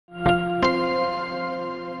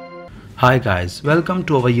Hi guys, welcome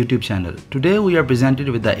to our YouTube channel. Today we are presented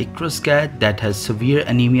with the Icterus cat that has severe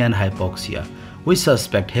anemia and hypoxia. We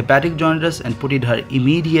suspect hepatic jaundice and put her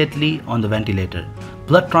immediately on the ventilator.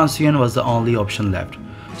 Blood transfusion was the only option left.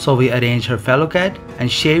 So we arranged her fellow cat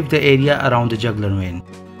and shaved the area around the jugular vein.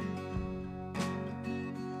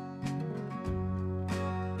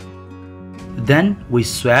 Then we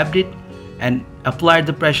swabbed it and applied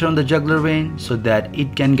the pressure on the jugular vein so that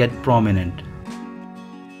it can get prominent.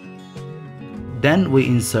 Then we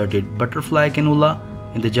inserted butterfly cannula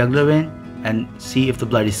in the jugular vein and see if the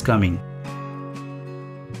blood is coming.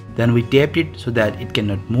 Then we taped it so that it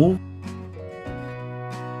cannot move.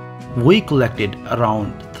 We collected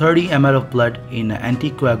around 30 ml of blood in an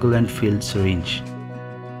anticoagulant-filled syringe.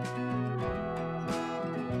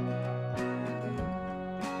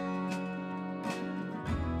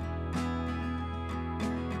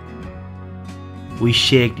 We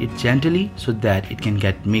shaked it gently so that it can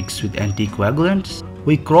get mixed with anticoagulants.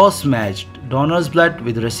 We cross-matched donor's blood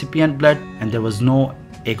with recipient blood and there was no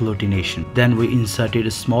agglutination. Then we inserted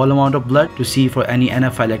a small amount of blood to see for any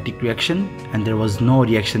anaphylactic reaction and there was no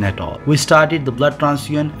reaction at all. We started the blood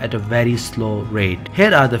transfusion at a very slow rate.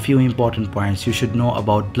 Here are the few important points you should know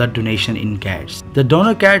about blood donation in cats. The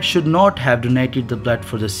donor cat should not have donated the blood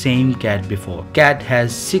for the same cat before. Cat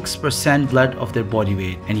has 6% blood of their body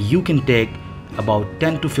weight and you can take about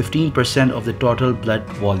 10 to 15% of the total blood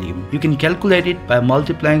volume. You can calculate it by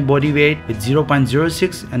multiplying body weight with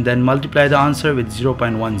 0.06 and then multiply the answer with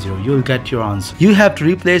 0.10. You will get your answer. You have to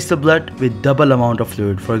replace the blood with double amount of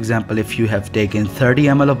fluid. For example, if you have taken 30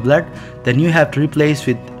 ml of blood, then you have to replace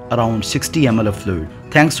with around 60 ml of fluid.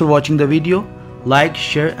 Thanks for watching the video. Like,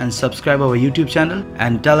 share and subscribe our YouTube channel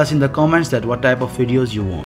and tell us in the comments that what type of videos you want.